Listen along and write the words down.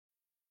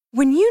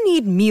When you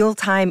need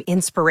mealtime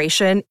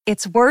inspiration,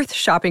 it's worth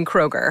shopping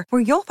Kroger,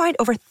 where you'll find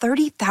over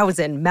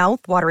 30,000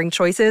 mouth-watering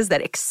choices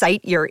that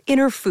excite your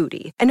inner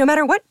foodie. And no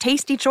matter what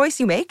tasty choice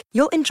you make,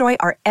 you'll enjoy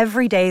our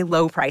everyday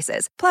low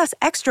prices, plus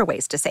extra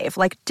ways to save,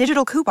 like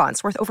digital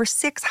coupons worth over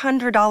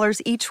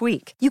 $600 each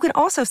week. You can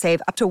also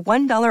save up to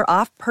 $1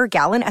 off per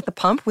gallon at the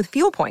pump with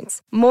fuel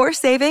points. More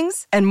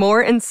savings and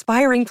more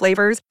inspiring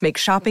flavors make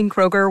shopping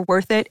Kroger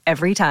worth it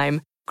every time.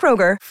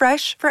 Kroger,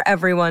 fresh for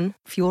everyone.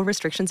 Fuel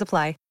restrictions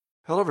apply.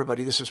 Hello,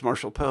 everybody. This is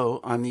Marshall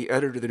Poe. I'm the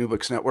editor of the New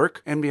Books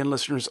Network. NBN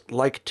listeners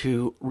like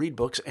to read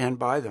books and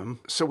buy them.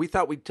 So we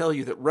thought we'd tell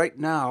you that right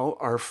now,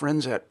 our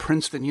friends at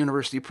Princeton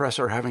University Press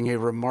are having a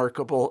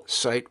remarkable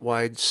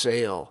site-wide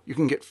sale. You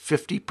can get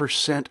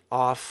 50%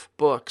 off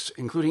books,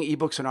 including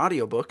ebooks and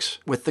audiobooks,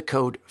 with the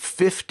code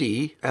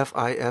 50,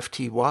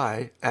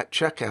 F-I-F-T-Y, at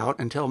checkout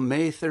until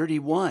May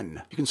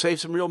 31. You can save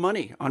some real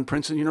money on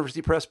Princeton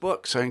University Press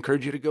books. I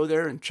encourage you to go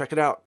there and check it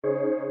out.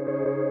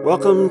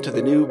 Welcome to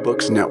the New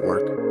Books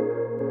Network.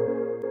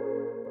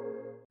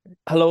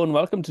 Hello and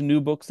welcome to New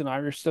Books in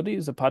Irish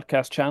Studies, a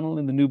podcast channel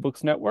in the New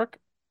Books Network.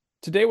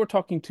 Today we're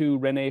talking to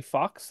Renée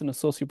Fox, an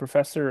associate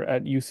professor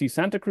at UC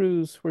Santa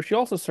Cruz, where she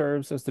also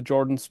serves as the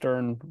Jordan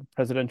Stern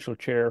Presidential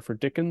Chair for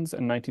Dickens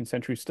and 19th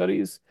Century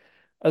Studies,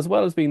 as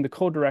well as being the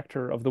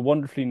co-director of the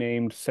wonderfully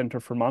named Centre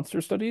for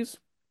Monster Studies.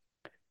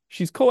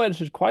 She's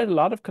co-edited quite a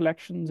lot of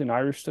collections in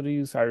Irish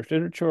studies, Irish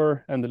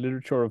literature, and the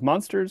literature of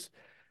monsters,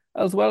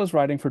 as well as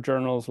writing for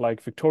journals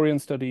like Victorian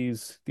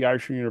Studies, the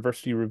Irish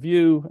University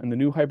Review, and the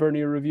New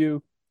Hibernia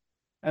Review.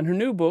 And her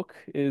new book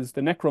is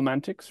The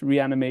Necromantics,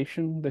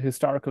 Reanimation, the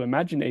Historical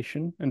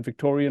Imagination, and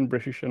Victorian,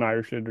 British, and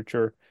Irish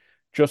Literature,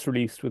 just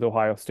released with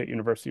Ohio State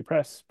University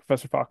Press.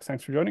 Professor Fox,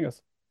 thanks for joining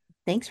us.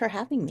 Thanks for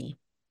having me.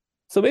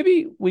 So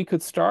maybe we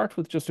could start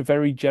with just a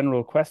very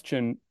general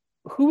question.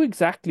 Who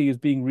exactly is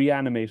being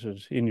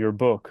reanimated in your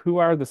book? Who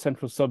are the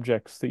central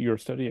subjects that you're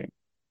studying?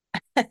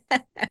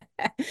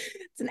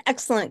 It's an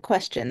excellent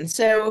question.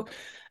 So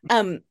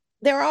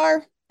there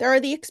are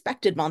the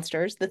expected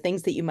monsters, the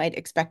things that you might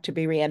expect to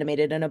be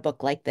reanimated in a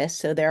book like this.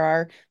 So there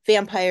are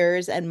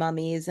vampires and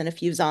mummies and a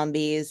few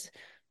zombies,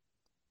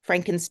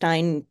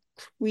 Frankenstein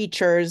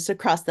creatures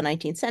across the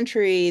 19th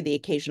century, the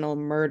occasional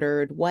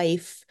murdered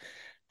wife.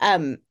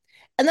 And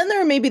then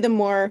there are maybe the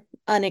more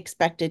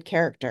unexpected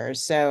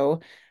characters.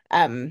 So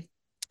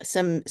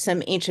some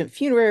ancient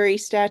funerary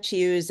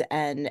statues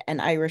and an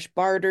Irish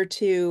bard or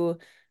two,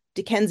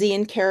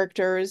 Dickensian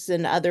characters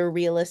and other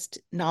realist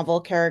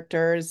novel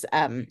characters.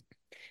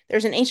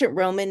 There's an ancient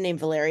Roman named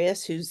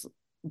Valerius who's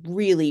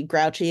really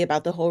grouchy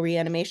about the whole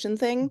reanimation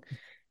thing.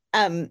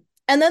 And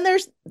then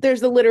there's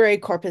the literary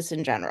corpus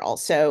in general.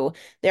 So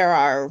there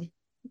are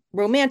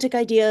romantic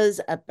ideas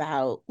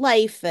about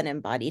life and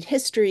embodied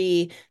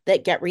history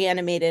that get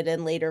reanimated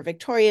in later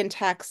Victorian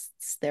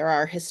texts. There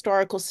are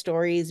historical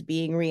stories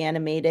being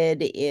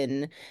reanimated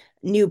in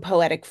new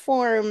poetic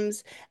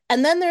forms.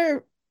 And then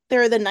there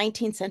are the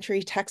 19th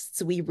century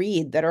texts we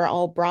read that are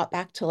all brought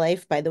back to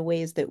life by the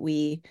ways that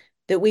we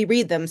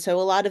read them. So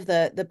a lot of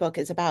the book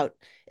is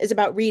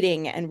about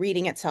reading and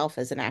reading itself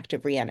as an act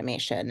of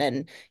reanimation.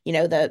 And you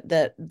know,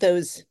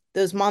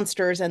 those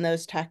monsters and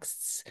those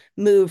texts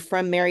move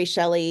from Mary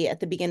Shelley at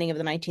the beginning of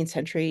the 19th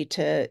century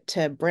to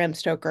Bram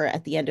Stoker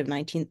at the end of the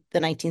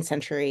 19th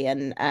century,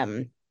 and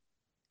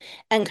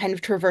kind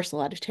of traverse a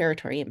lot of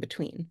territory in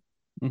between.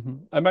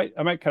 Mm-hmm. I might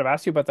kind of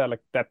ask you about that,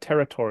 like that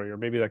territory, or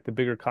maybe like the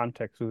bigger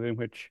context within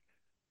which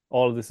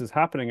all of this is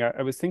happening.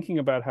 I was thinking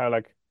about how,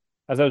 like,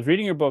 as I was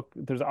reading your book,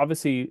 there's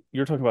obviously,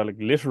 you're talking about like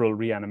literal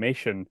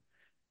reanimation,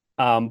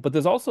 but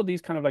there's also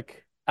these kind of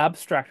like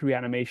abstract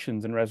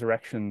reanimations and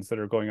resurrections that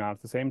are going on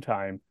at the same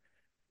time,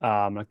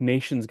 like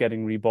nations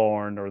getting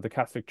reborn, or the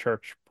Catholic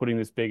Church putting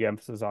this big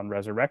emphasis on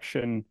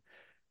resurrection,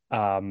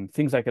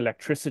 things like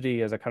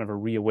electricity as a kind of a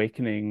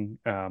reawakening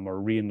or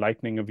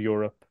re-enlightening of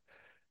Europe,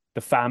 the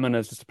famine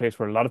as just a place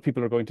where a lot of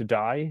people are going to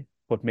die,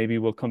 but maybe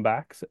will come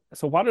back.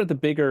 So what are the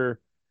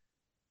bigger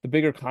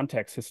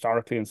contexts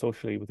historically and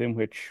socially within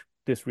which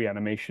this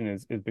reanimation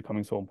is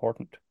becoming so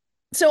important?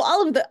 So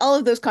all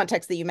of those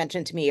contexts that you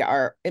mentioned to me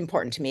are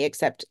important to me,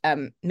 except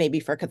maybe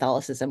for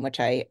Catholicism, which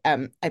I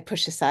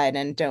push aside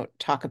and don't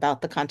talk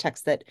about. The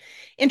contexts that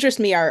interest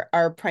me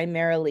are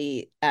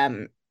primarily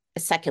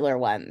secular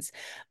ones.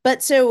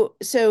 But so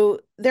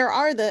there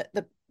are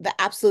the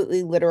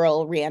absolutely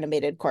literal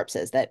reanimated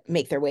corpses that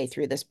make their way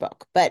through this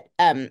book. But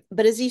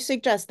as you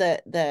suggest,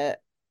 the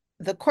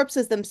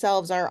corpses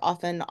themselves are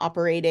often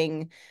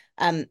operating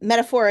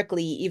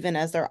metaphorically, even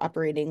as they're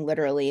operating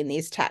literally in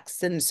these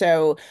texts. And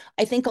so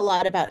I think a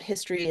lot about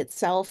history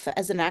itself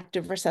as an act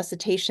of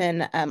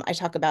resuscitation. I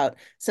talk about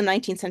some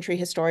 19th century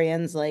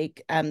historians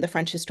like the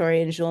French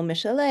historian Jules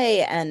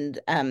Michelet and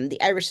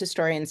the Irish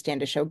historian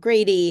Standish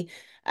O'Grady,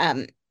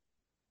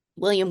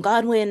 William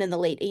Godwin in the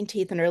late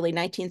 18th and early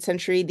 19th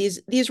century,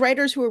 these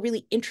writers who were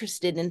really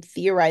interested in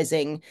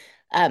theorizing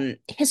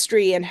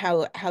history and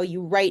how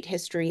you write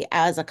history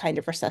as a kind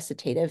of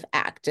resuscitative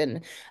act.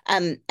 And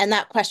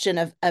that question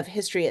of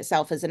history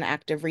itself as an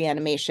act of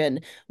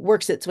reanimation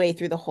works its way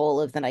through the whole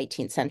of the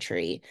 19th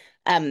century.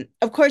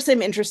 Of course,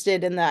 I'm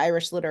interested in the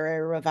Irish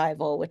literary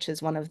revival, which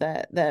is one of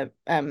the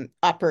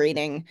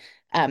operating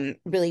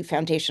really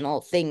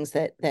foundational things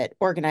that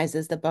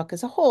organizes the book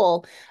as a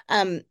whole.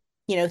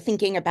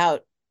 Thinking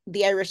about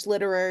the Irish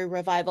literary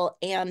revival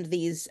and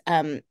these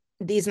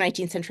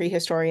 19th century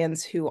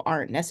historians who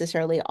aren't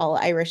necessarily all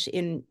Irish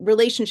in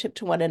relationship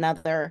to one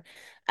another.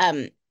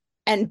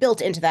 And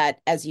built into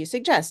that, as you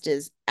suggest,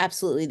 is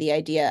absolutely the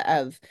idea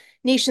of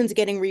nations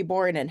getting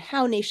reborn and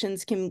how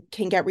nations can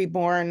get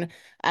reborn,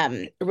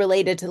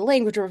 related to the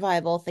language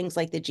revival, things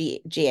like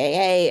the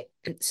GAA.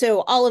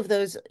 So all of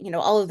those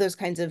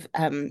kinds of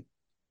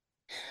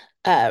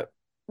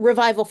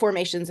revival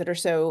formations that are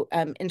so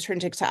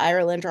intrinsic to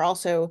Ireland are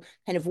also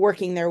kind of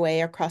working their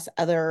way across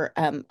other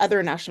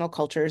national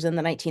cultures in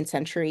the 19th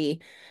century.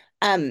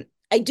 I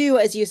do,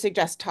 as you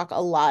suggest, talk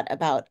a lot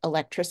about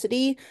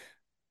electricity.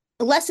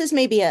 Less is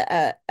maybe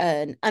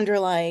an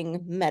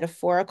underlying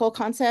metaphorical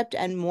concept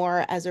and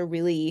more as a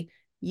really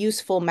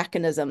useful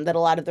mechanism that a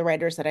lot of the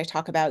writers that I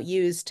talk about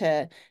use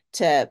to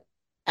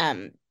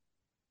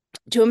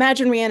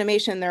imagine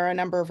reanimation. There are a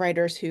number of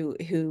writers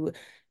who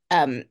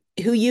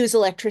use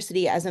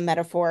electricity as a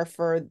metaphor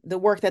for the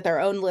work that their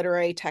own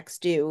literary texts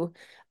do.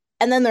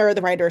 And then there are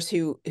the writers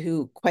who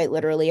quite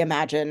literally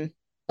imagine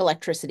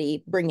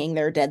electricity bringing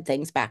their dead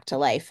things back to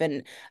life.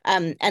 And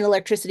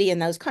electricity in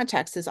those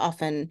contexts is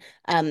often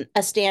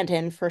a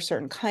stand-in for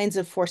certain kinds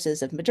of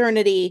forces of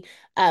modernity,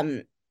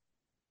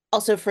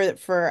 also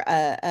for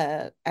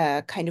a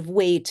kind of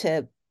way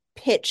to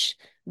pitch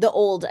the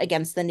old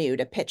against the new,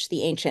 to pitch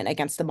the ancient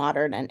against the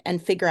modern,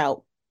 and figure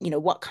out,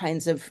 what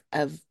kinds of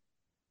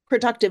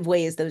productive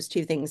ways those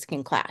two things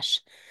can clash.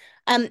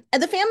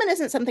 The famine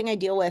isn't something I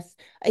deal with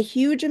a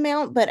huge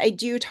amount, but I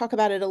do talk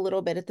about it a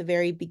little bit at the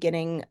very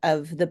beginning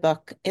of the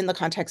book in the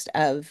context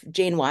of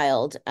Jane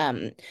Wilde,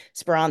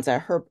 Speranza,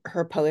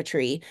 her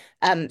poetry.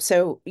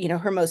 So,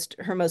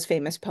 her most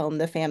famous poem,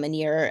 The Famine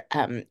Year,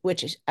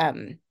 which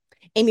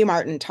Amy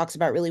Martin talks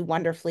about really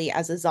wonderfully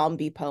as a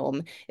zombie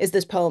poem, is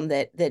this poem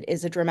that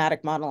is a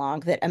dramatic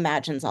monologue that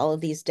imagines all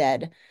of these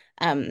dead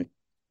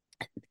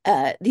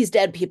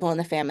people in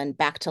the famine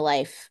back to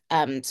life.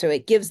 So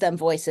it gives them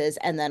voices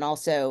and then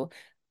also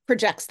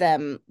projects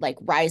them like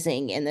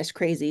rising in this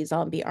crazy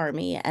zombie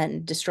army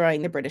and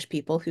destroying the British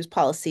people whose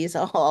policies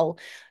all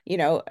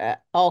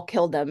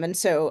killed them. And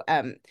so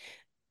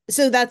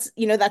that's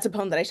a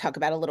poem that I talk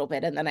about a little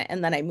bit, and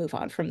then I move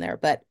on from there.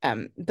 But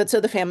so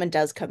the famine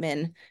does come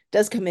in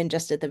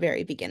just at the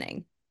very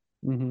beginning.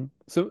 Mm-hmm.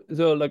 So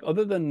like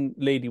other than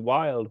Lady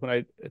Wilde, when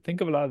I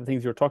think of a lot of the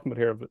things you're talking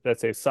about here,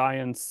 let's say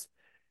science,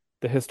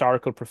 the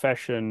historical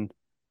profession,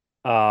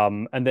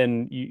 and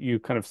then you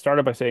kind of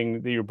started by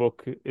saying that your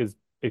book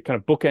it kind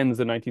of bookends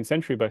the 19th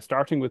century by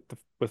starting with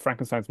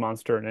Frankenstein's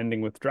monster and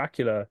ending with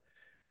Dracula.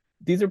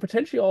 These are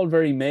potentially all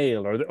very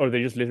male, or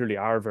they just literally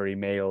are very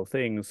male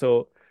things.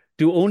 So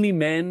do only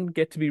men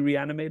get to be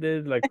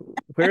reanimated? Like,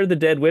 where are the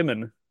dead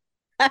women?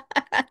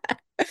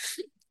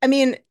 I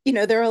mean,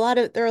 there are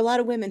a lot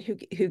of women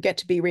who get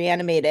to be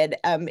reanimated.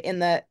 In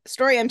the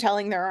story I'm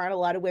telling, there aren't a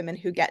lot of women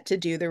who get to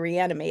do the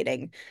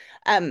reanimating.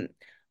 Um,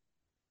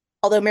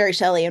 Although Mary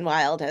Shelley and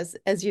Wilde,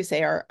 as you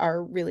say,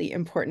 are really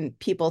important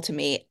people to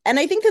me. And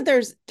I think that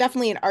there's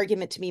definitely an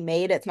argument to be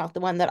made. It's not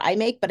the one that I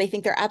make, but I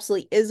think there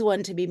absolutely is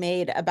one to be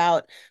made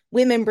about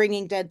women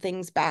bringing dead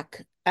things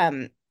back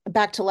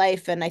to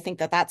life. And I think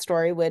that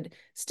story would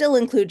still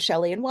include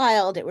Shelley and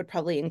Wilde. It would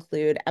probably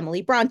include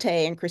Emily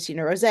Bronte and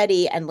Christina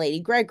Rossetti and Lady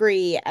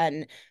Gregory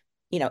and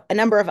a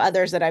number of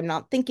others that I'm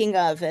not thinking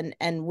of,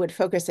 and would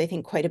focus, I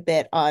think, quite a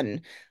bit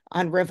on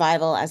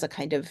revival as a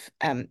kind of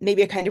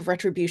maybe a kind of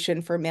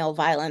retribution for male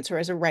violence, or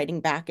as a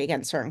writing back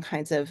against certain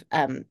kinds of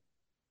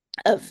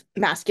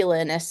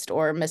masculinist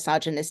or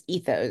misogynist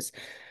ethos.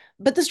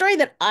 But the story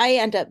that I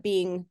end up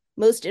being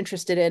most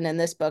interested in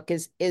this book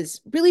is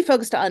really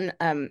focused on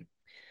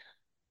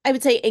I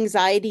would say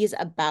anxieties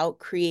about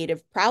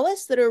creative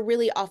prowess that are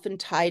really often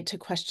tied to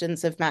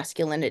questions of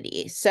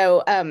masculinity.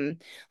 So,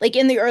 like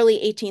in the early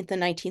 18th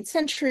and 19th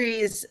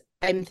centuries,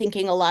 I'm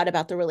thinking a lot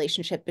about the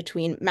relationship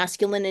between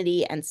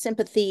masculinity and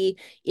sympathy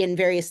in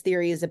various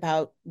theories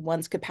about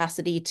one's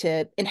capacity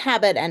to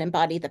inhabit and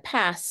embody the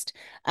past.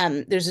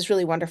 There's this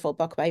really wonderful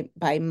book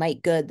by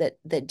Mike Good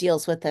that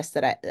deals with this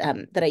that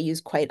I use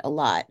quite a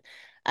lot.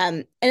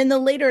 And in the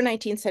later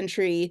 19th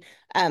century,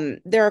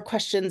 there are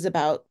questions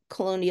about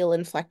colonial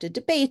inflected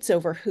debates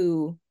over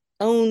who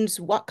owns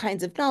what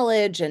kinds of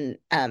knowledge, and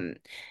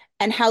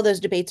how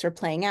those debates are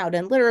playing out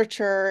in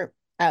literature.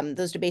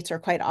 Those debates are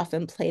quite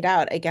often played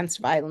out against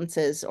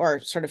violences, or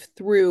sort of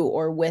through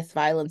or with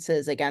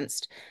violences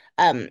against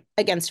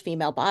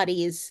female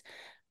bodies.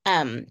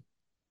 Um,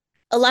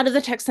 a lot of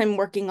the texts I'm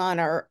working on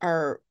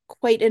are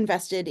quite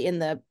invested in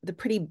the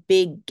pretty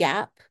big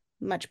gap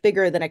much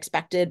bigger than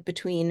expected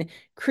between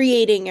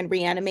creating and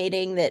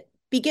reanimating that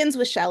begins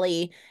with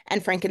Shelley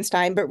and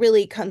Frankenstein, but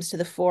really comes to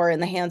the fore in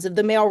the hands of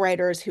the male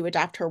writers who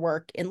adapt her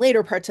work in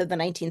later parts of the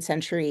 19th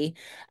century,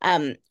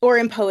 or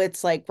in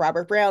poets like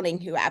Robert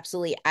Browning, who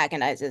absolutely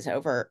agonizes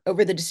over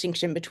the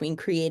distinction between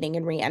creating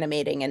and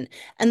reanimating,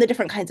 and the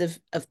different kinds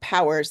of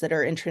powers that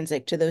are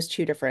intrinsic to those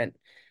two different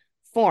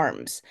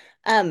forms.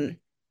 So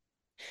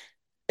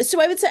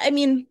I would say, I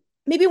mean,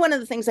 maybe one of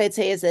the things I'd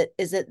say is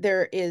that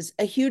there is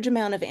a huge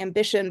amount of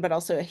ambition, but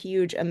also a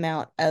huge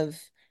amount of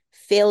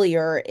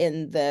failure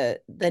in the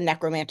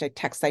necromantic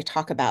texts I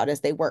talk about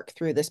as they work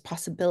through this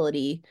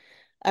possibility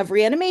of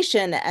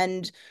reanimation.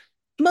 And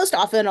most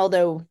often,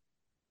 although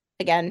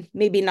again,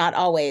 maybe not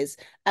always,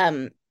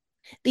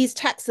 these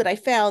texts that I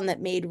found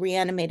that made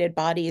reanimated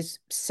bodies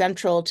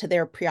central to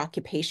their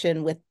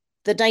preoccupation with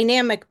the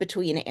dynamic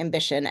between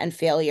ambition and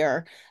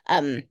failure,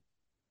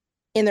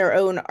 in their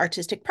own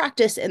artistic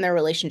practice, in their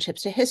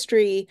relationships to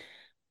history,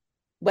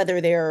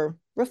 whether they're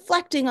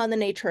reflecting on the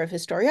nature of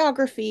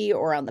historiography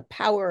or on the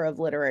power of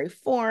literary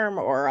form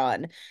or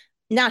on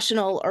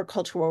national or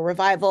cultural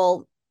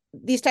revival.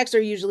 These texts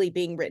are usually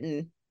being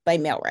written by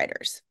male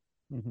writers.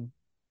 Mm-hmm.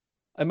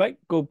 I might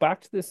go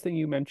back to this thing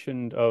you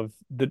mentioned of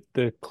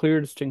the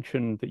clear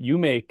distinction that you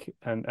make,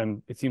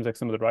 and it seems like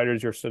some of the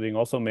writers you're studying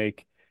also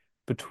make,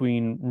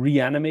 between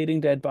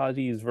reanimating dead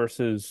bodies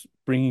versus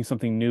bringing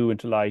something new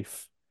into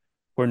life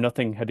where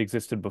nothing had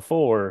existed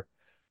before.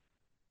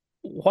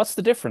 What's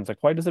the difference? Like,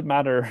 why does it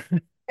matter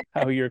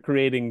how you're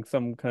creating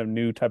some kind of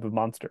new type of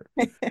monster?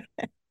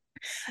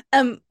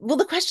 Well,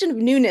 the question of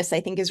newness,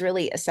 I think, is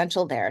really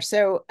essential there.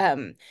 So,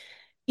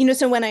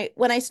 so when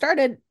I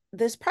started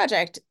this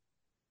project,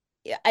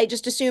 I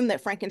just assumed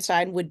that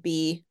Frankenstein would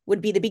be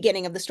the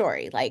beginning of the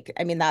story. Like,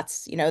 I mean,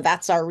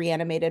 that's our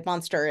reanimated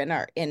monster in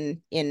our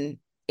in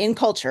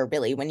culture,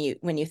 really, when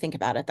you think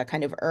about it, the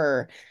kind of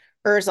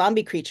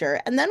zombie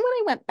creature. And then when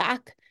I went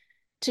back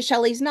to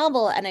Shelley's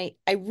novel and I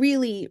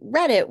really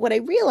read it, what I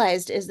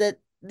realized is that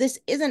this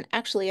isn't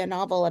actually a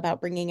novel about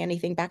bringing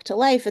anything back to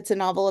life. It's a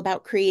novel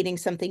about creating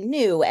something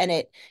new. And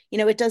it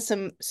does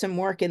some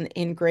work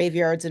in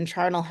graveyards and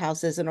charnel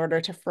houses in order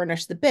to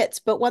furnish the bits.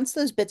 But once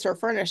those bits are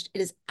furnished,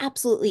 it is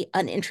absolutely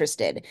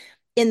uninterested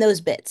in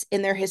those bits,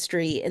 in their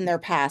history, in their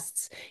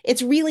pasts.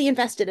 It's really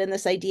invested in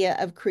this idea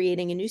of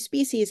creating a new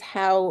species,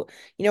 how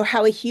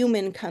a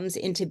human comes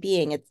into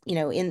being. It's,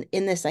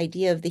 in this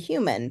idea of the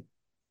human.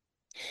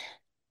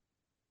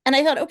 And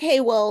I thought,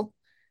 okay, well,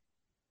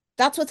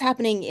 that's what's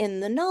happening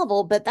in the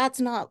novel, but that's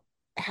not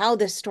how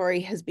this story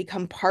has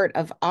become part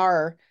of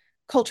our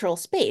cultural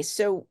space.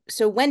 So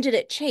when did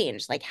it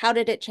change? Like, how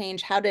did it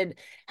change? How did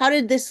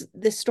this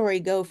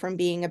story go from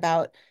being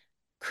about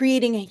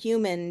creating a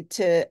human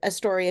to a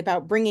story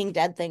about bringing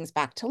dead things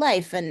back to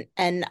life?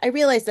 And I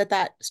realized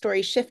that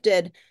story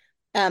shifted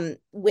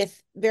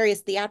with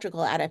various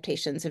theatrical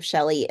adaptations of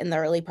Shelley in the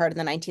early part of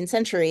the 19th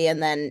century,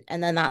 and then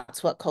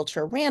that's what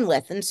culture ran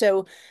with. And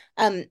so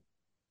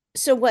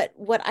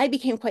what I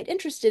became quite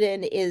interested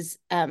in is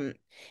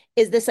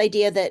this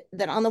idea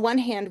that on the one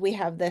hand we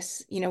have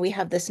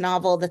this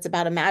novel that's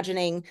about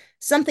imagining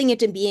something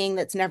into being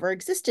that's never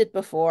existed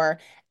before,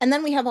 and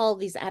then we have all of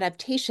these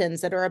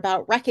adaptations that are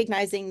about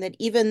recognizing that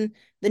even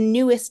the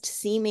newest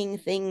seeming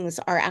things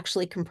are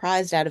actually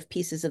comprised out of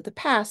pieces of the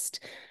past.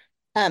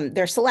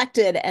 They're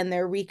selected and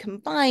they're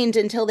recombined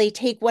until they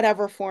take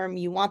whatever form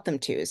you want them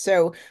to.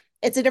 So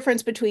it's a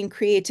difference between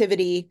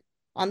creativity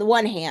on the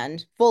one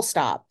hand, full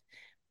stop,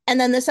 and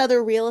then this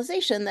other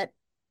realization that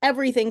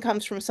everything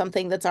comes from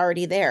something that's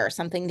already there,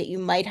 something that you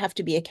might have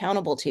to be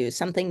accountable to,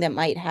 something that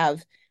might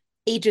have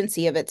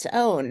agency of its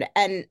own.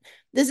 And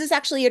this is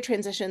actually a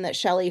transition that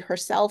Shelley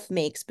herself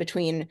makes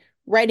between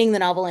writing the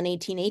novel in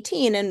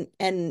 1818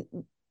 and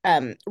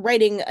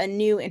writing a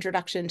new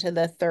introduction to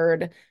the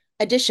third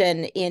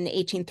edition in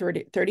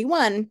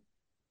 1831.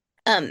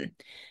 And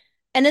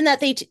in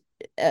that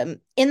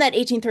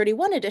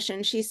 1831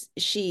 edition,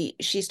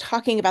 she's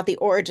talking about the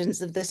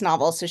origins of this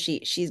novel. So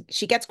she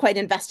gets quite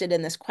invested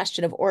in this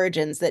question of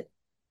origins that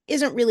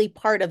isn't really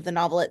part of the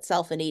novel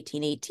itself in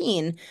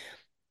 1818.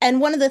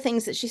 And one of the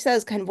things that she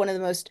says, kind of one of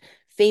the most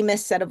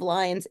famous set of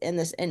lines in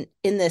this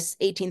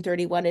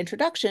 1831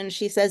 introduction,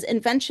 she says,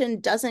 "Invention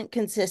doesn't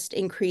consist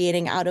in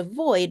creating out of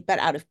void, but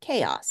out of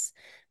chaos.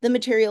 The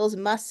materials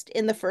must,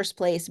 in the first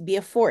place, be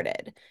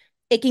afforded.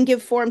 It can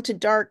give form to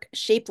dark,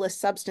 shapeless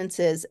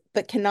substances,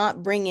 but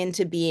cannot bring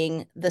into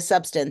being the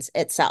substance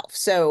itself."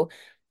 So,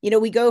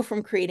 we go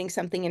from creating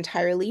something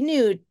entirely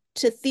new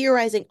to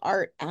theorizing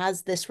art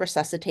as this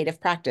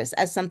resuscitative practice,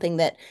 as something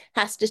that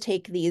has to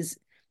take these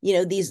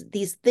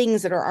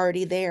things that are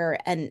already there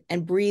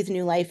and breathe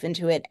new life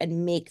into it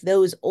and make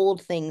those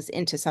old things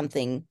into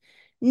something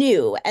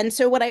new. And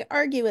so what I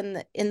argue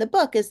in the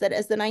book is that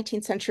as the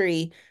 19th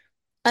century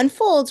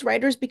unfolds,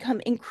 writers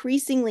become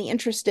increasingly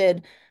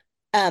interested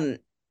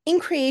in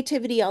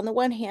creativity on the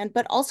one hand,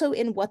 but also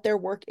in what their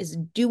work is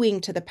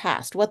doing to the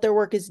past, what their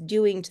work is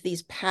doing to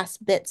these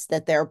past bits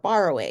that they're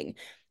borrowing.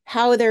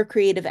 how their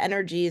creative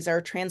energies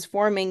are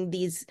transforming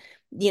these,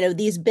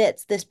 these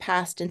bits, this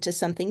past into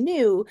something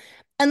new.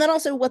 And then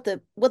also what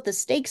the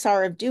stakes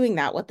are of doing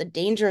that, what the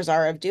dangers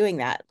are of doing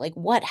that. Like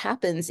what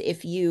happens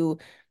if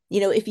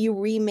if you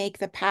remake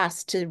the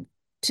past to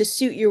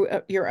suit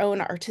your own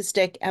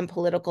artistic and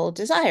political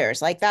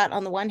desires. Like that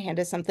on the one hand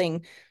is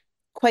something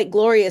quite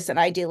glorious and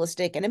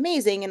idealistic and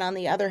amazing, and on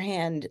the other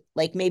hand,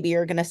 like maybe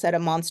you're going to set a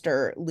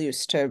monster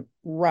loose to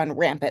run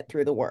rampant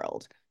through the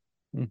world.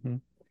 Mm-hmm.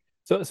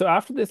 So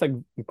after this like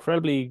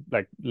incredibly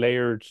like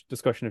layered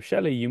discussion of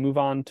Shelley, you move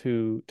on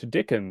to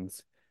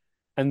Dickens,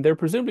 and they're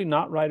presumably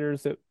not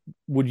writers that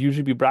would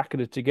usually be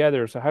bracketed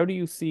together. So how do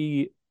you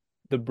see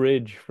the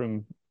bridge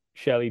from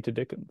Shelley to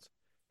Dickens?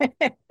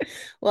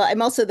 Well,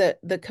 I'm also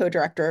the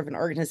co-director of an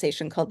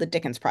organization called the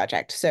Dickens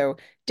Project. So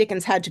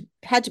Dickens had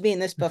to be in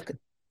this book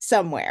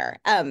somewhere.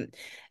 And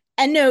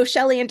no,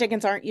 Shelley and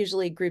Dickens aren't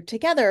usually grouped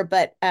together,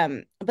 but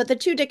the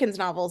two Dickens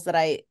novels that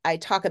I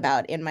talk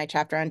about in my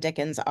chapter on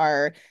Dickens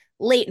are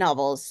late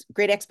novels,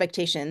 Great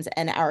Expectations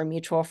and Our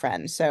Mutual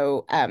Friend.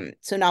 So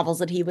novels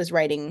that he was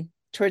writing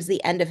towards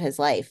the end of his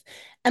life.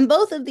 And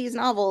both of these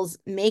novels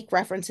make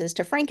references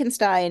to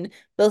Frankenstein.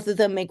 Both of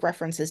them make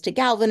references to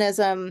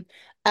Galvanism.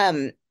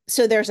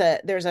 So there's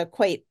a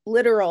quite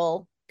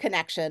literal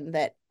connection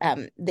that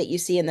you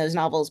see in those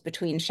novels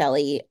between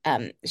Shelley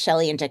and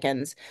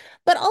Dickens.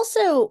 But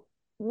also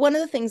one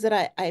of the things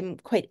that I'm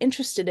quite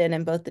interested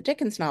in both the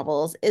Dickens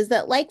novels is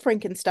that, like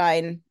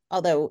Frankenstein,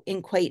 although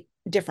in quite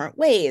different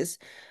ways,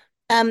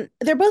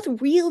 they're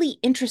both really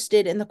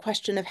interested in the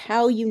question of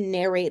how you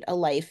narrate a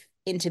life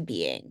into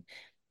being,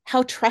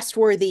 how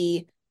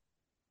trustworthy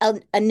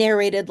a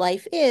narrated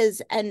life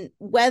is, and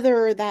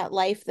whether that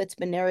life that's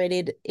been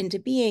narrated into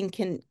being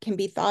can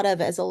be thought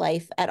of as a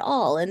life at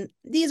all. And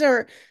these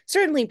are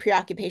certainly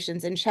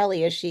preoccupations in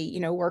Shelley as she,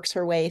 works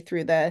her way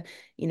through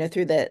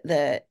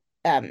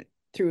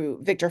through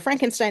Victor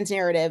Frankenstein's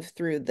narrative,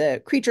 through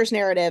the creature's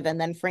narrative, and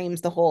then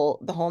frames the whole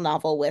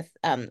novel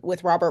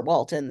with Robert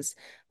Walton's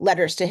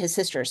letters to his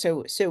sister.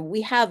 So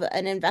we have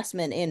an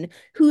investment in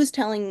who's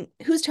telling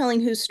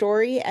whose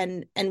story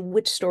and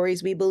which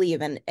stories we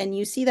believe, and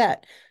you see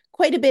that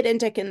quite a bit in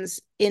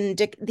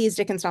these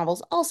Dickens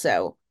novels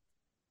also.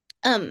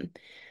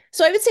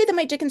 So I would say that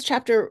my Dickens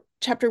chapter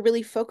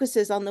really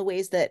focuses on the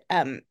ways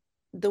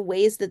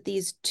that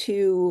these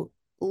two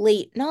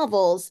late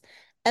novels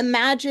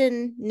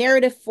imagine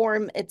narrative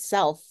form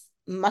itself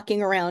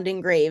mucking around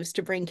in graves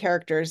to bring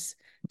characters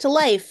to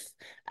life,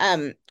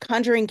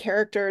 conjuring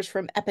characters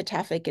from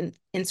epitaphic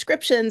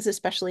inscriptions,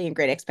 especially in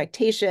Great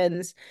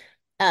Expectations.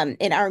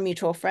 In Our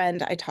Mutual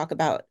Friend, I talk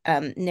about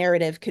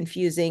narrative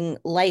confusing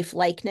life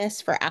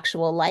likeness for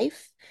actual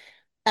life.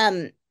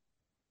 Um,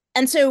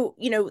 and so,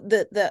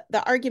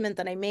 the argument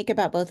that I make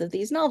about both of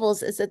these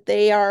novels is that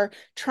they are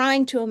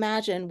trying to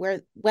imagine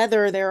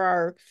whether there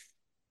are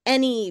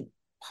any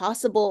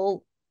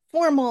possible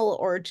formal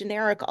or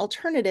generic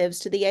alternatives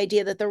to the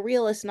idea that the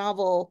realist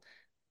novel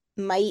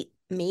might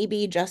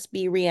maybe just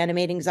be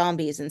reanimating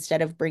zombies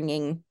instead of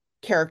bringing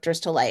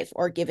characters to life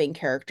or giving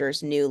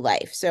characters new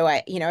life. So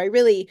I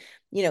really,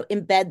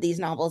 embed these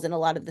novels in a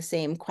lot of the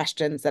same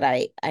questions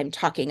that I'm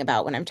talking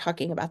about when I'm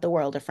talking about the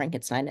world of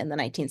Frankenstein in the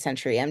 19th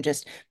century. I'm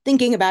just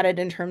thinking about it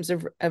in terms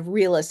of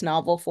realist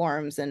novel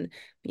forms, and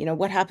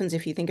what happens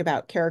if you think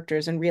about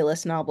characters in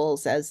realist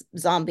novels as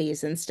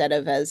zombies instead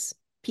of as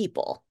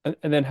people.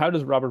 And then how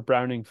does Robert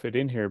Browning fit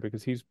in here?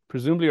 Because he's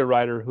presumably a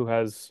writer who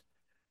has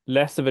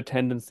less of a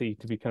tendency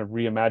to be kind of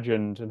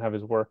reimagined and have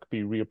his work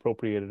be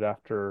reappropriated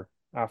after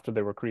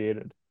they were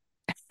created.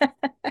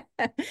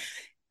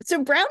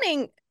 So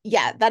Browning,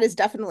 yeah, that is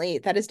definitely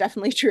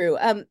true.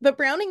 But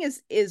Browning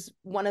is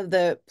one of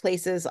the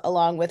places,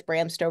 along with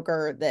Bram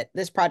Stoker, that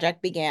this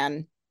project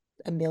began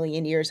a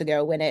million years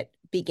ago when it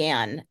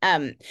began.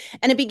 And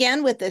it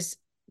began with this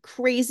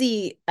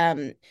crazy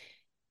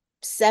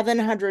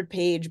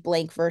 700-page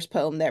blank verse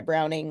poem that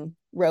Browning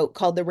wrote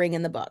called The Ring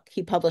in the Book.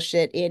 He published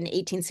it in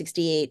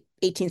 1868,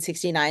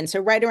 1869.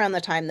 So right around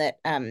the time that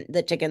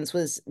Dickens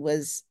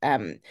was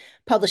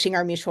publishing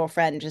Our Mutual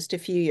Friend just a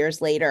few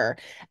years later.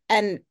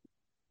 And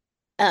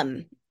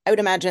I would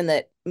imagine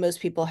that most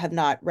people have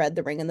not read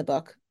The Ring in the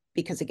Book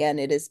because, again,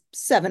 it is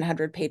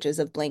 700 pages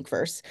of blank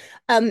verse.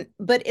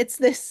 But it's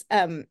this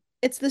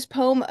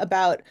poem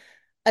about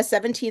a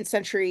 17th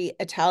century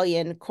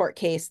Italian court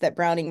case that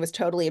Browning was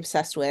totally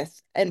obsessed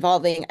with,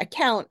 involving a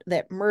count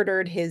that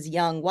murdered his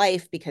young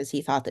wife because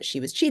he thought that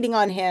she was cheating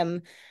on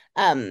him.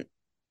 And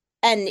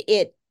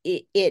it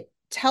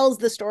tells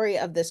the story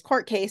of this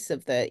court case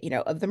of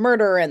the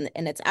murder and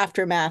its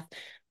aftermath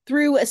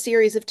through a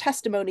series of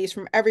testimonies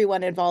from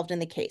everyone involved in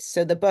the case.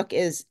 So the book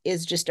is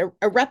just a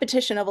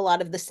repetition of a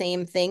lot of the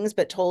same things,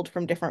 but told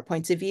from different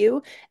points of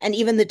view. And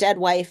even the dead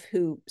wife,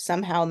 who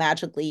somehow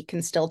magically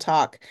can still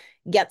talk,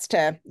 gets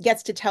to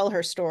tell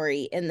her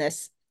story in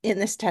this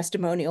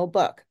testimonial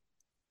book.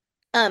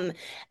 And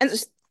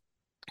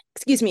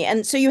excuse me.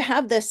 And so you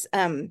have this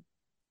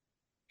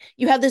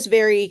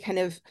very kind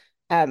of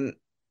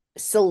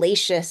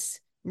salacious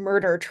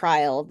murder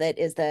trial that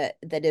is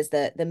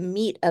the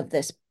meat of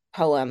this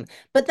poem.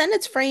 But then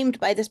it's framed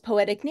by this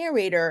poetic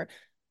narrator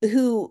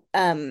who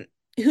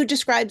who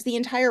describes the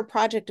entire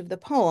project of the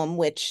poem,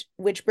 which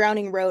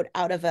Browning wrote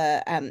out of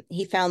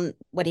he found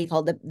what he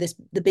called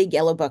the big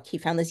yellow book. He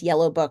found this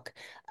yellow book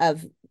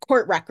of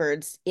court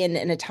records in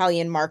an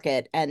Italian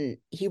market, and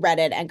he read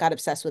it and got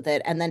obsessed with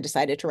it, and then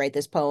decided to write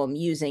this poem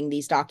using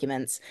these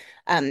documents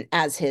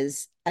as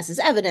his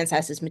evidence,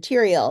 as his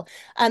material.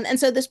 And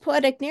so this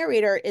poetic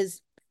narrator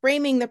is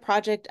framing the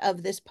project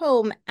of this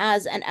poem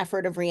as an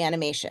effort of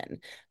reanimation,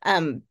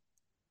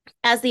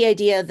 as the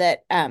idea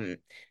that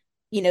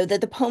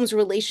that the poem's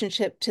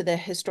relationship to the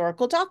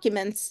historical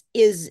documents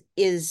is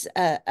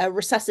a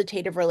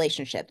resuscitative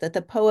relationship, that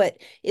the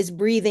poet is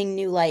breathing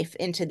new life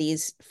into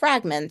these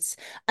fragments.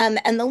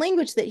 And the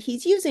language that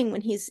he's using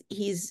when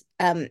he's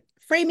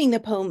framing the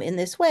poem in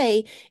this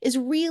way is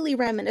really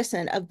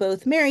reminiscent of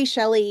both Mary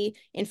Shelley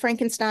in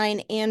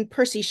Frankenstein and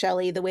Percy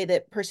Shelley, the way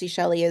that Percy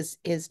Shelley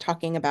is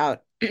talking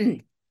about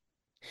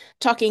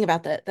talking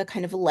about the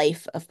kind of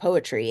life of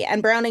poetry.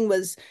 And Browning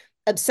was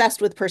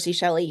obsessed with Percy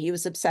Shelley. He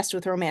was obsessed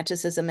with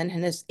Romanticism and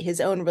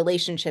his own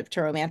relationship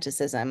to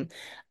Romanticism.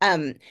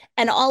 And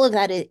all of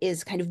that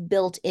is kind of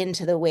built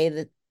into the way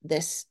that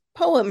this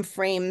poem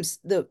frames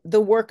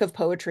the work of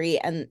poetry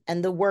and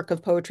the work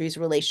of poetry's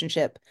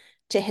relationship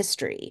to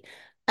history.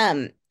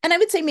 And I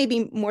would say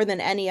maybe more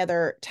than any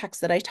other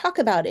text that I talk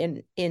about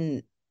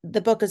in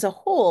the book as a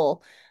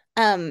whole,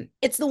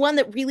 it's the one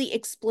that really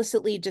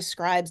explicitly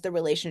describes the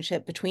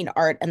relationship between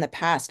art and the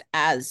past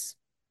as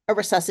a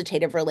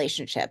resuscitative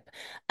relationship.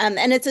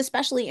 And it's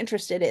especially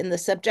interested in the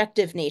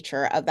subjective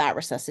nature of that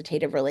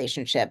resuscitative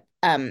relationship.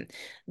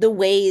 The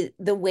way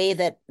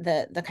that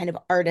the kind of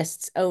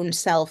artist's own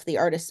self, the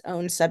artist's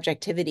own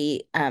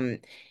subjectivity,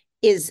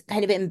 is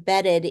kind of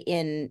embedded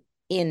in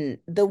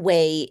the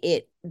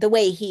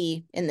way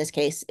he, in this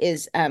case,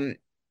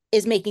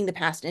 is making the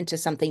past into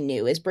something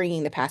new, is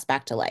bringing the past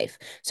back to life.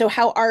 So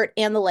how art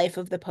and the life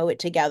of the poet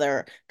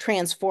together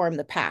transform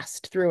the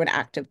past through an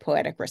act of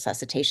poetic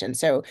resuscitation.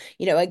 So,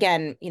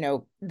 again,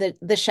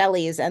 the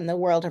Shelleys and the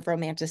world of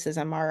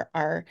Romanticism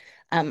are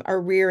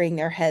rearing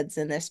their heads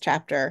in this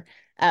chapter,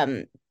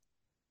 and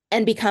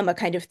become a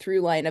kind of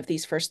through line of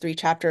these first three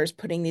chapters,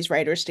 putting these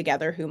writers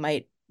together who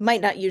might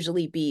not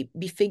usually be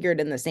figured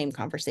in the same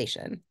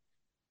conversation.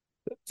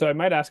 So I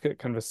might ask a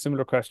kind of a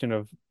similar question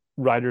of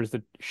writers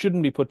that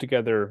shouldn't be put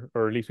together,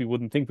 or at least we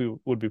wouldn't think we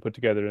would be put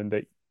together, and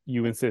that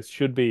you insist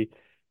should be.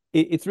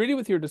 It's really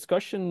with your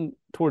discussion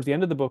towards the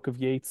end of the book of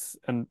Yeats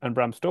and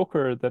Bram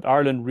Stoker that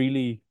Ireland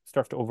really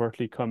starts to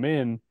overtly come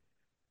in.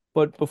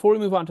 But before we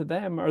move on to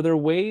them, are there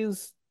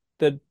ways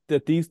that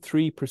these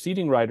three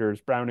preceding writers,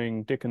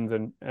 Browning,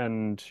 Dickens,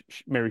 and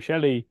Mary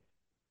Shelley,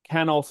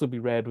 can also be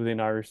read within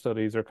Irish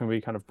studies, or can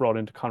be kind of brought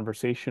into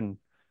conversation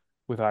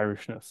with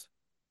Irishness?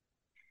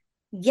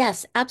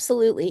 Yes,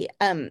 absolutely.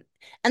 And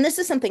this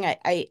is something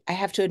I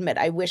have to admit,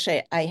 I wish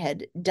I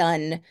had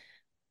done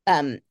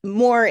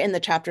more in the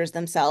chapters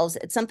themselves.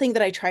 It's something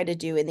that I try to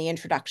do in the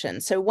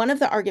introduction. So one of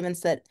the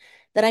arguments that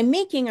I'm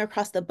making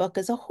across the book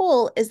as a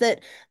whole is that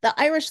the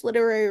Irish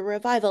literary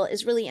revival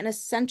is really an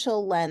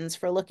essential lens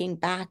for looking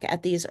back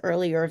at these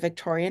earlier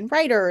Victorian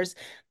writers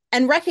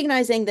and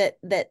recognizing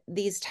that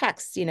these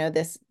texts,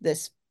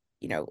 this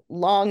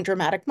long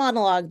dramatic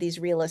monologue, these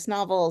realist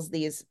novels,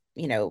 these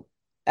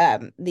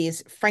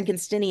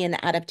Frankensteinian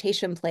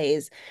adaptation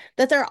plays,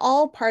 that they're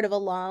all part of a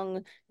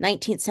long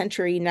 19th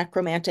century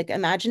necromantic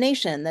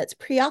imagination that's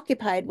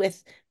preoccupied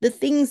with the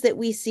things that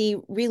we see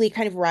really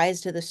kind of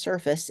rise to the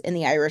surface in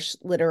the Irish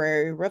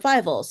literary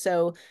revival.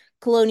 So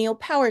colonial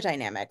power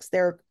dynamics,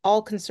 they're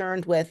all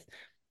concerned with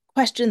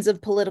questions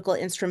of political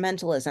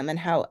instrumentalism and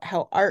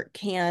how art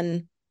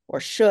can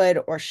or should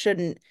or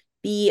shouldn't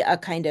be a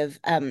kind of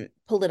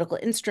political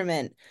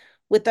instrument,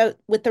 with the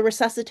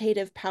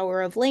resuscitative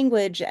power of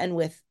language and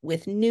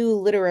with new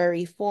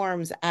literary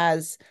forms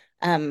as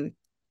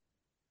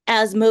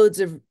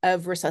modes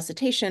of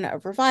resuscitation,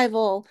 of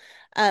revival,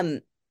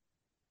 that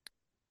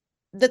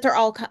they're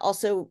all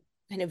also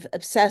kind of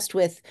obsessed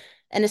with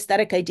an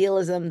aesthetic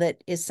idealism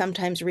that is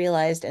sometimes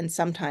realized and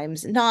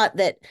sometimes not,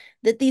 that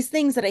these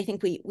things that I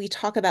think we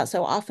talk about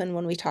so often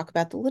when we talk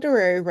about the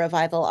literary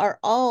revival are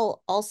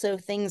all also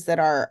things that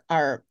are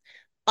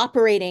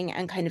operating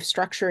and kind of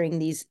structuring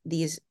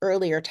these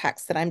earlier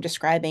texts that I'm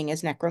describing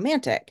as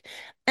necromantic.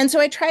 And so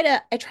I try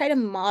to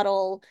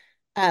model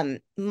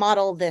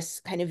this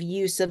kind of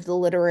use of the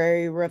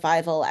literary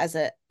revival as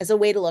a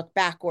way to look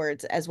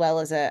backwards, as well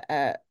as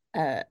an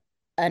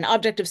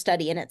object of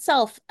study in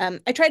itself. I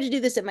try to do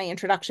this in my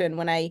introduction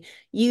when I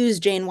use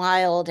Jane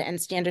Wilde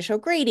and Standish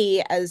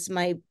O'Grady as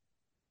I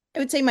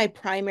would say my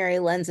primary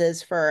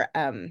lenses for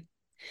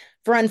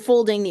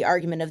unfolding the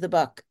argument of the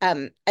book.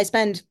 I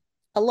spend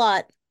a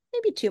lot,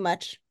 maybe too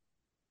much,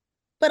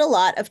 but a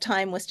lot of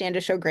time with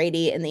Standish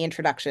O'Grady in the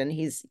introduction.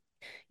 He's,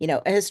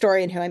 a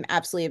historian who I'm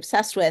absolutely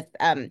obsessed with.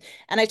 And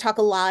I talk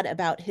a lot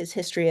about his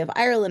History of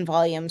Ireland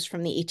volumes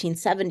from the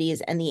 1870s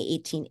and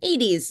the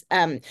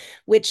 1880s,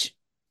 which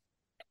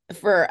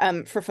for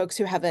folks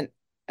who haven't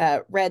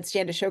read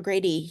Standish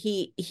O'Grady,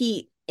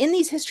 he in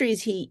these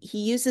histories, he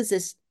uses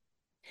this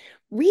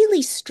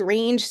really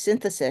strange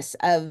synthesis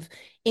of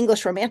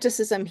English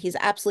Romanticism. He's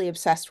absolutely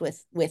obsessed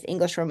with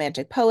English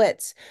Romantic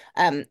poets,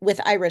 with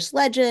Irish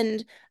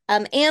legend,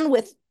 and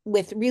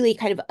with really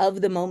kind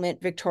of the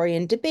moment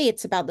Victorian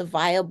debates about the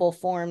viable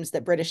forms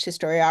that British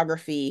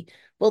historiography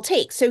will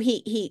take. So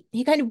he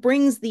kind of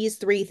brings these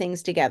three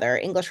things together: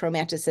 English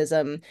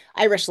Romanticism,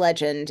 Irish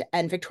legend,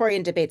 and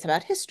Victorian debates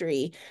about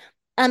history.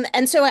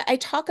 And so I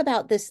talk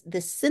about this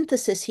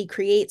synthesis he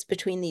creates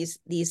between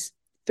these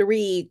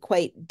three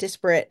quite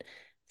disparate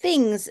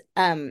things,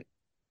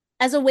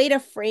 as a way to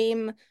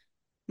frame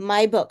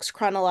my book's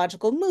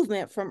chronological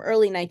movement from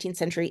early 19th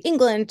century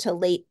England to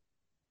late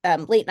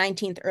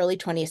 19th, early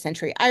 20th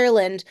century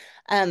Ireland.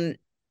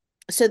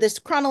 So this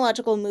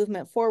chronological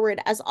movement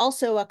forward as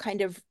also a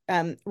kind of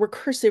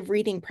recursive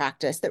reading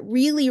practice that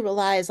really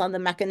relies on the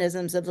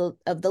mechanisms of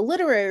the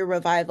literary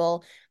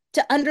revival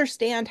to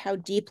understand how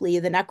deeply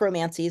the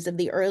necromancies of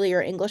the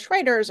earlier English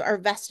writers are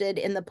vested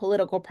in the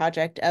political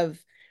project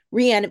of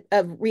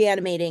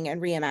reanimating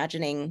and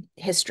reimagining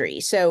history.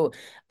 So,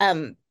 so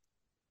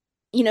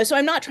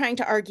I'm not trying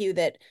to argue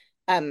that,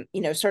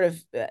 sort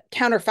of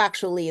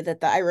counterfactually, that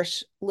the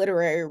Irish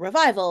literary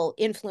revival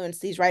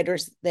influenced these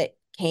writers that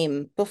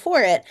came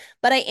before it,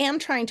 but I am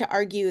trying to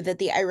argue that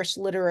the Irish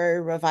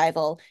literary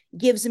revival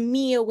gives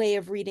me a way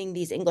of reading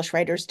these English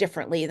writers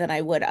differently than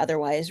I would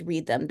otherwise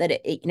read them.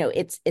 That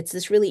it's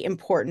this really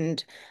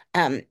important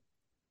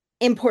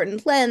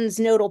lens,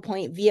 nodal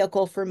point,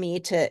 vehicle for me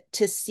to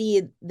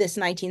see this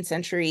 19th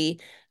century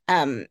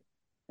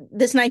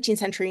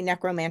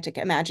necromantic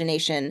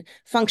imagination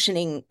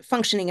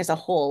functioning as a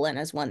whole and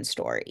as one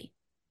story.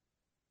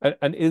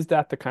 And is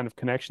that the kind of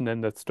connection then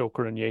that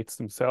Stoker and Yeats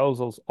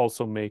themselves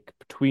also make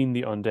between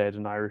the undead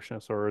and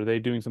Irishness, or are they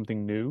doing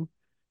something new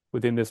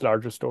within this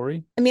larger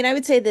story? I mean, I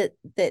would say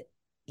that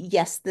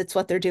yes, that's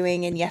what they're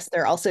doing, and yes,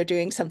 they're also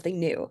doing something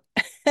new.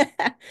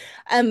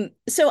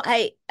 So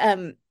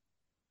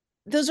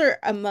those are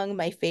among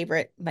my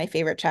favorite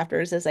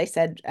chapters. As I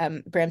said,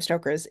 Bram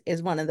Stoker's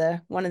is one of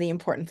the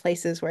important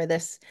places where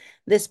this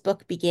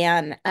book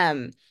began.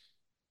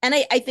 And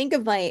I think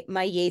of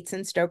my Yeats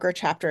and Stoker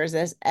chapters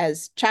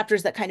as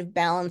chapters that kind of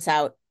balance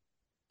out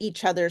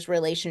each other's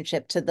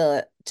relationship to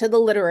the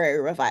literary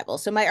revival.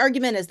 So my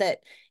argument is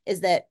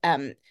that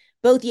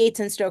both Yeats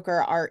and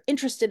Stoker are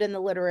interested in the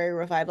literary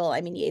revival.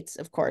 I mean, Yeats,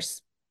 of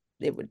course,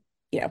 it would,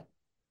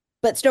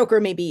 but Stoker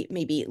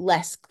maybe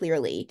less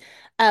clearly.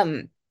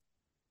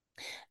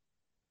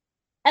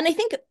 And I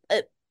think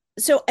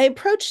so. I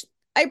approach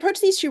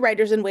these two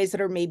writers in ways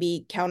that are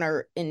maybe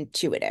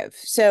counterintuitive.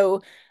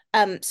 So,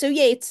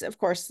 Yeats, of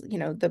course,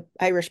 the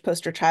Irish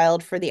poster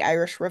child for the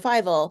Irish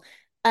revival.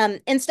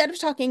 Instead of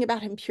talking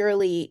about him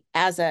purely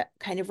as a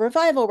kind of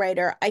revival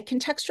writer, I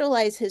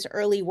contextualize his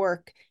early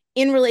work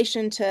in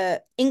relation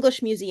to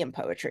English museum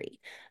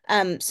poetry.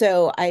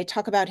 So I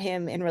talk about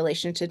him in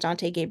relation to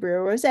Dante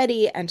Gabriel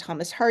Rossetti and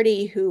Thomas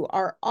Hardy, who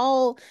are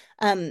all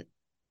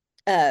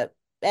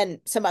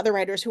and some other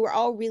writers who are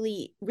all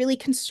really, really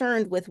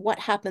concerned with what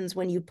happens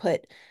when you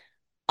put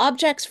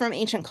objects from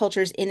ancient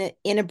cultures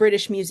in a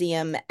British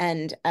museum,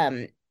 and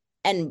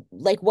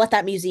like what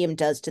that museum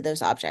does to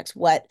those objects,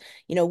 what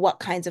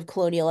kinds of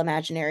colonial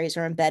imaginaries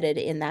are embedded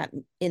in that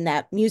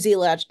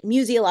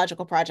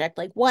museological project,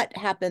 like what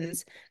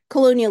happens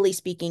colonially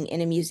speaking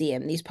in a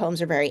museum. These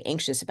poems are very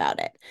anxious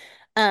about it.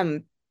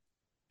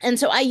 And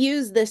so I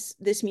use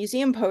this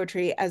museum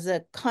poetry as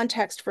a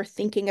context for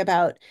thinking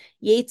about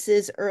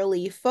Yeats's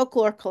early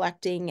folklore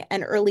collecting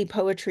and early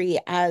poetry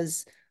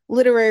as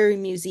literary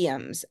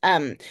museums,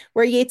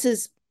 where Yeats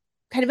is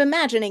kind of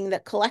imagining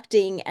that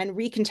collecting and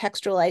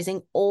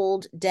recontextualizing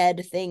old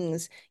dead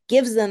things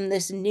gives them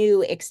this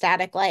new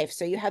ecstatic life.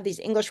 So you have these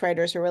English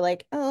writers who are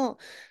like, oh,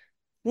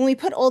 when we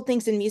put old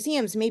things in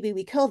museums, maybe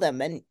we kill them.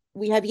 And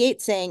we have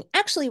Yeats saying,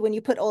 actually, when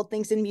you put old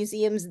things in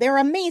museums, they're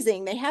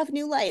amazing. They have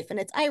new life, and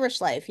it's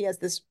Irish life. He has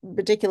this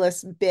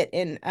ridiculous bit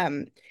in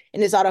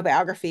his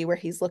autobiography where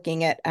he's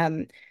looking at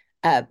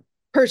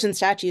Persian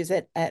statues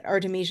at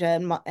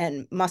Artemisia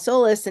and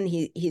Mausolus, and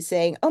he's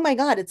saying, "Oh my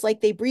God, it's like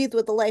they breathe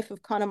with the life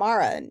of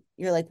Connemara." And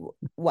you're like,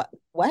 "What?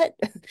 What?"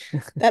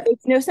 That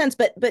makes no sense.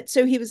 But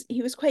so he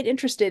was quite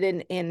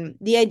interested in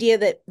the idea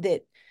that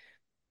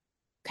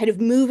kind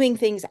of moving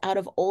things out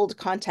of old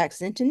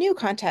context into new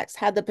context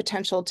had the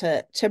potential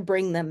to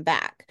bring them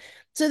back.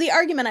 So the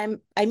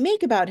argument I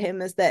make about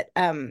him is that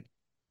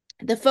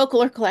the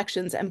folklore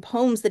collections and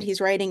poems that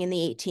he's writing in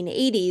the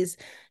 1880s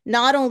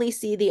not only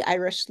see the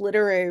Irish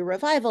literary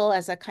revival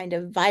as a kind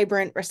of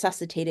vibrant,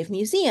 resuscitative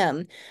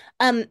museum,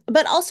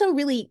 but also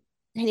really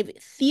kind of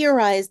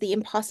theorize the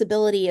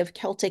impossibility of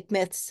Celtic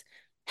myths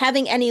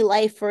having any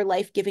life or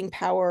life-giving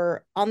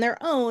power on their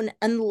own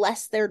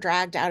unless they're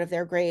dragged out of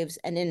their graves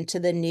and into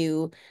the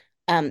new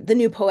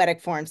poetic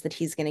forms that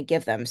he's going to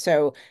give them.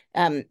 So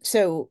I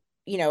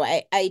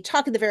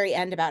talk at the very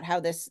end about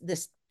how this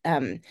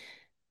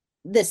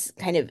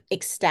kind of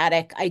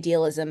ecstatic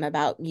idealism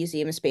about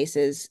museum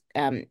spaces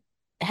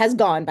has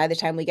gone by the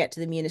time we get to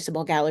the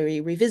Municipal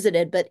Gallery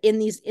Revisited. But in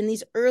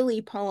these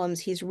early poems,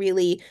 he's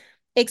really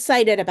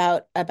excited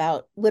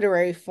about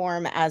literary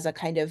form as a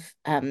kind of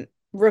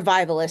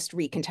revivalist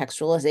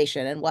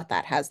recontextualization and what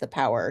that has the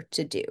power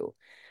to do.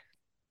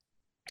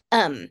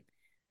 Then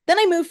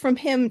I moved from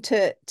him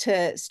to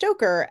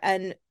Stoker,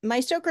 and my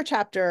Stoker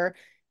chapter,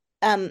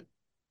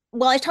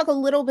 well, I talk a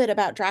little bit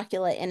about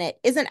Dracula in it,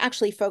 isn't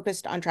actually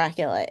focused on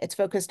Dracula. It's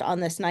focused on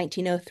this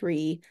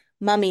 1903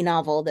 mummy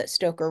novel that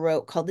Stoker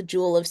wrote called The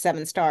Jewel of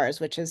Seven Stars,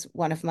 which is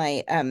one of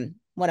my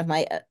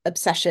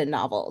obsession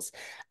novels.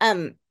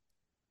 And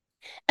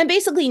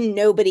basically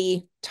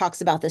nobody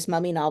talks about this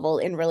mummy novel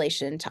in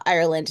relation to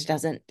Ireland.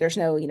 There's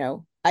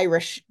no,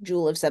 Irish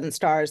Jewel of Seven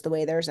Stars the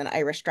way there's an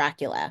Irish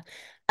Dracula.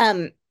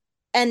 And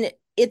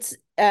it's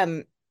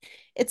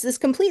this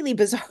completely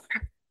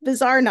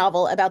bizarre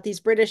novel about these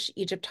British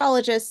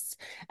Egyptologists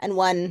and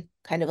one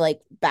kind of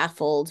like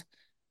baffled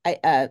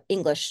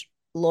English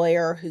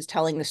lawyer who's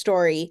telling the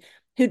story,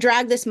 who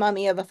dragged this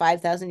mummy of a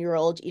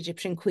 5,000-year-old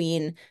Egyptian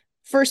queen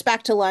first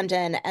back to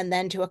London and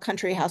then to a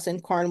country house in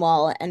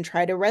Cornwall and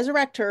try to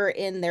resurrect her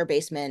in their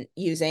basement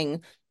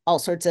using all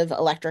sorts of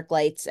electric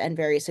lights and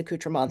various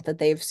accoutrements that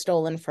they've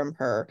stolen from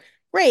her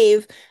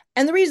grave.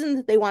 And the reason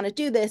that they want to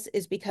do this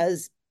is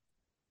because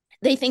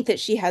they think that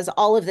she has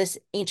all of this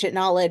ancient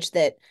knowledge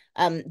that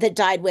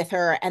died with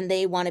her, and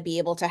they want to be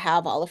able to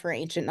have all of her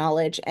ancient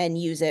knowledge and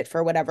use it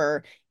for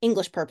whatever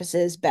English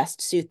purposes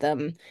best suit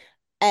them.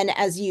 And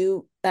as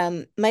you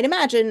might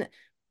imagine,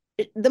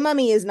 the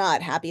mummy is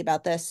not happy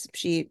about this.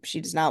 She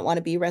does not want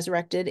to be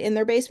resurrected in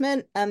their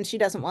basement. She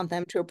doesn't want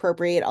them to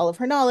appropriate all of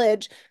her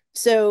knowledge.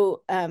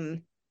 So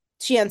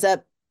she ends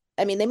up,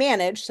 I mean, they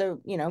manage, so,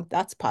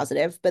 that's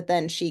positive, but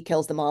then she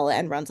kills them all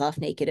and runs off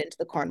naked into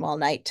the Cornwall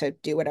night to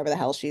do whatever the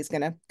hell she's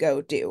gonna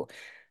go do.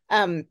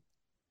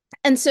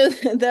 And so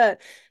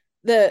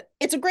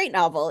it's a great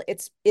novel.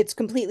 It's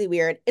completely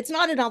weird. It's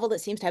not a novel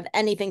that seems to have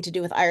anything to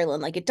do with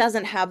Ireland. Like, it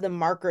doesn't have the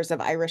markers of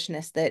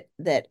Irishness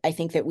that I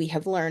think that we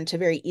have learned to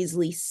very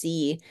easily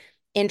see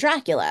in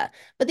Dracula.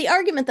 But the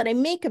argument that I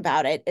make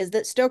about it is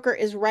that Stoker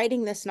is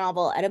writing this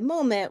novel at a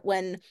moment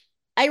when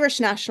Irish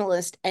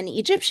nationalist and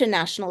Egyptian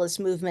nationalist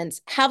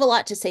movements have a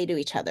lot to say to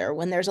each other,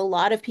 when there's a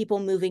lot of people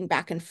moving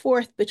back and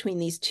forth between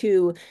these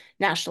two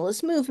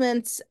nationalist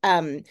movements,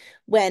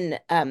 when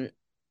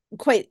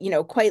quite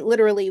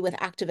literally with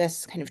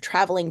activists kind of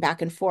traveling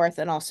back and forth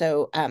and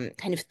also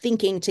kind of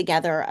thinking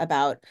together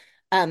about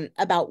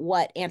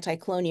what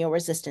anti-colonial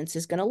resistance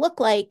is going to look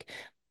like.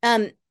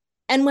 And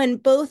when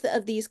both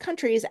of these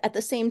countries at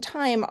the same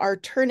time are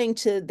turning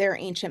to their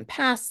ancient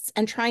pasts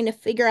and trying to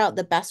figure out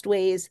the best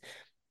ways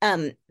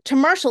to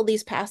marshal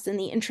these pasts in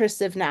the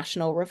interests of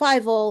national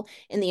revival,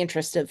 in the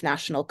interest of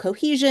national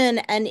cohesion,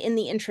 and in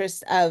the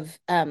interest of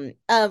kind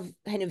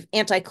of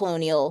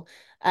anti-colonial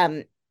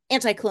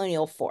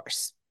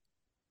force.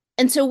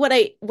 And so what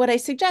I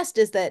suggest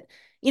is that,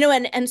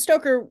 and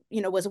Stoker,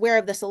 was aware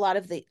of this. A lot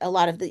of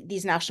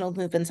these national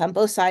movements on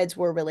both sides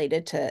were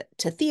related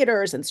to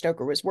theaters, and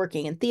Stoker was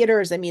working in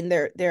theaters. I mean,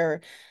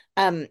 there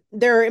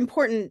are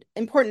important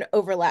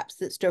overlaps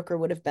that Stoker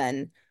would have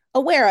been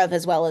aware of,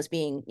 as well as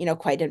being,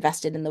 quite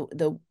invested in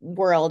the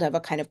world of a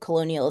kind of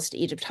colonialist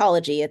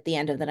Egyptology at the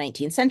end of the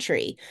 19th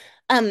century.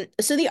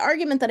 So the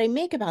argument that I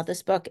make about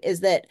this book is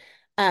that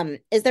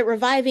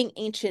reviving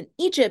ancient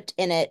Egypt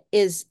in it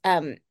is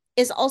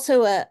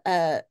also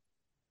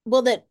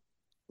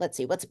let's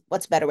see, what's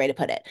a better way to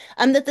put it?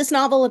 That this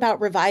novel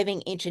about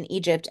reviving ancient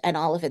Egypt and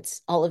all of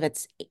its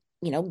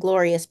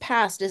glorious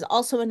past is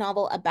also a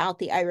novel about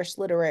the Irish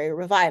literary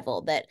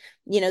revival, that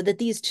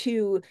these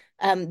two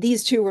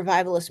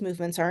revivalist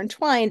movements are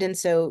entwined. And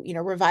so,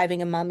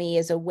 reviving a mummy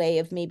is a way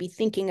of maybe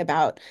thinking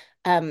about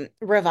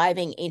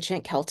reviving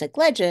ancient Celtic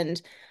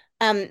legend.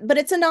 But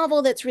it's a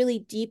novel that's really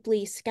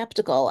deeply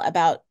skeptical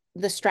about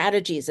the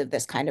strategies of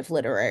this kind of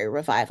literary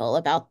revival,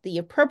 about the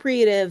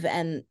appropriative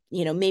and,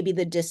 maybe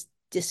the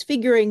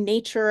disfiguring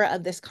nature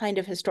of this kind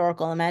of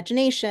historical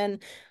imagination,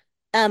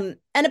 and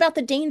about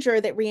the danger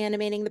that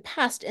reanimating the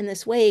past in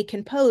this way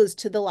can pose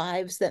to the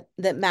lives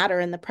that matter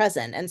in the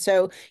present. And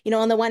so,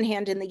 on the one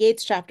hand, in the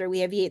Yeats chapter, we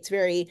have Yeats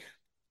very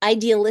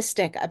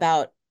idealistic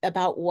about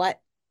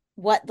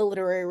what the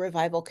literary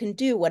revival can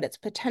do, what its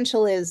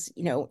potential is,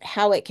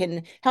 how it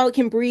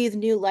can breathe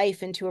new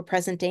life into a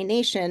present day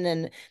nation.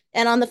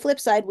 And on the flip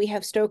side, we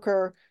have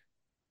Stoker,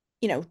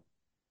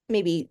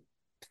 maybe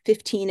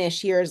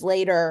 15-ish years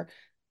later,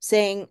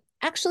 saying,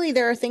 actually,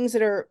 there are things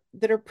that are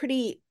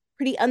pretty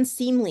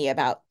unseemly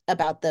about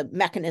the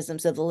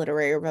mechanisms of the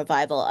literary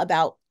revival,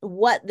 about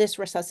what this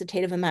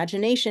resuscitative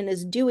imagination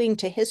is doing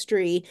to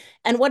history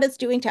and what it's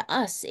doing to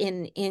us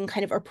in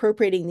kind of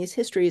appropriating these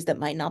histories that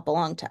might not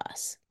belong to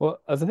us. Well,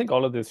 as I think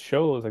all of this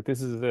shows, like,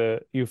 this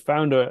is you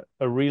found a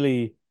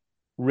really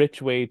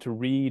rich way to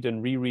read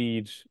and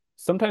reread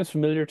sometimes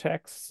familiar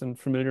texts and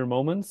familiar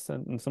moments,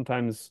 and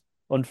sometimes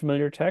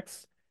unfamiliar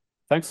texts.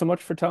 Thanks so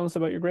much for telling us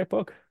about your great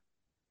book.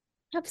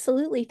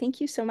 Absolutely. Thank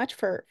you so much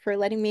for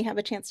letting me have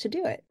a chance to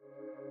do it.